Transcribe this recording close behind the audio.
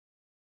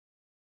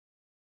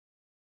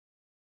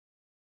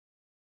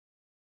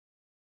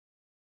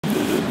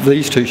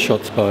These two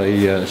shots by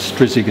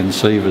Strizig and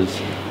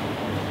Sievers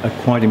are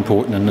quite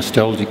important and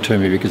nostalgic to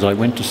me because I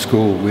went to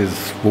school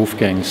with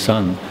Wolfgang's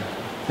son,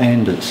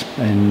 Anders,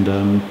 and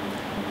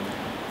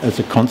as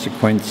a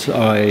consequence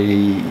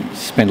I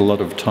spent a lot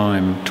of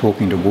time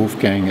talking to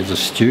Wolfgang as a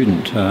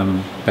student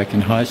back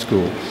in high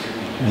school,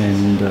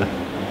 and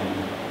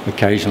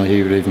occasionally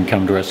he would even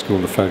come to our school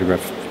to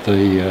photograph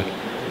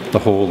the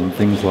hall and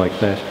things like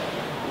that.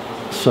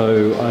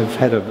 So I've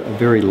had a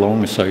very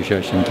long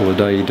association until the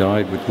day he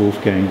died with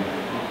Wolfgang,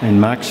 and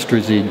Mark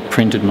Strizig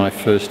printed my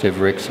first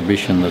ever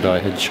exhibition that I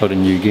had shot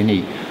in New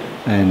Guinea,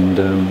 and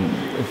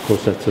of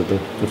course that's at the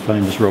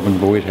famous Robin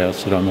Boyd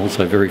house that I'm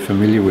also very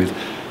familiar with.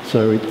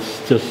 So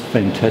it's just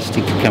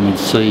fantastic to come and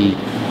see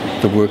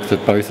the work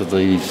that both of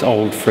these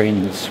old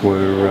friends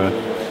were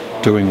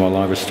doing while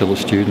I was still a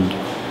student,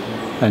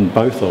 and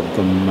both of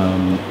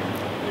them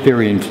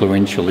very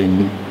influential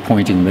in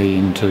pointing me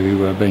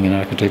into being an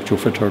architectural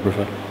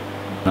photographer.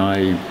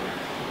 I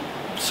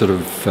sort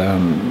of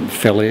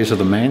fell heir to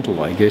the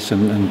mantle, I guess,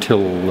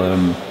 until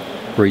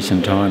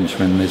recent times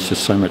when there's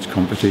just so much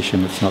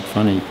competition. It's not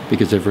funny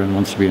because everyone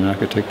wants to be an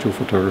architectural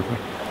photographer.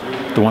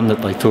 The one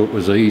that they thought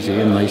was easy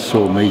and they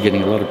saw me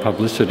getting a lot of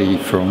publicity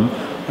from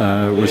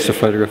was to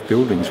photograph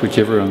buildings, which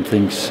everyone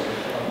thinks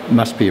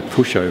must be a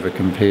pushover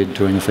compared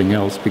to anything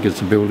else because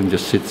the building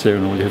just sits there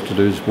and all you have to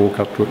do is walk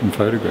up to it and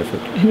photograph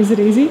it. And is it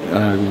easy?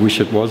 I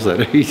wish it was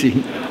that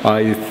easy.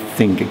 I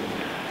think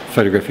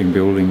photographing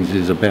buildings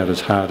is about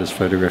as hard as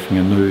photographing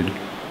a nude.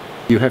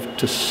 You have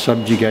to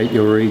subjugate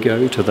your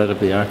ego to that of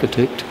the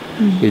architect.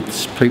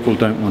 It's people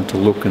don't want to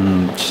look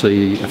and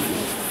see a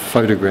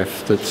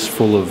photograph that's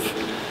full of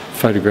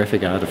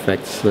photographic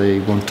artefacts. They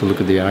want to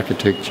look at the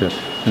architecture,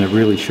 and it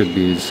really should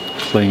be as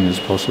clean as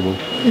possible.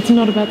 It's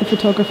not about the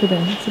photographer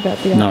then, it's about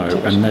the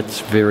architecture. No, and that's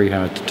very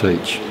hard to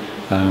teach.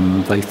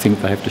 They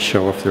think they have to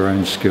show off their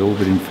own skill,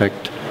 but in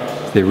fact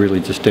they're really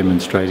just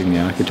demonstrating the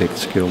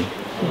architect's skill.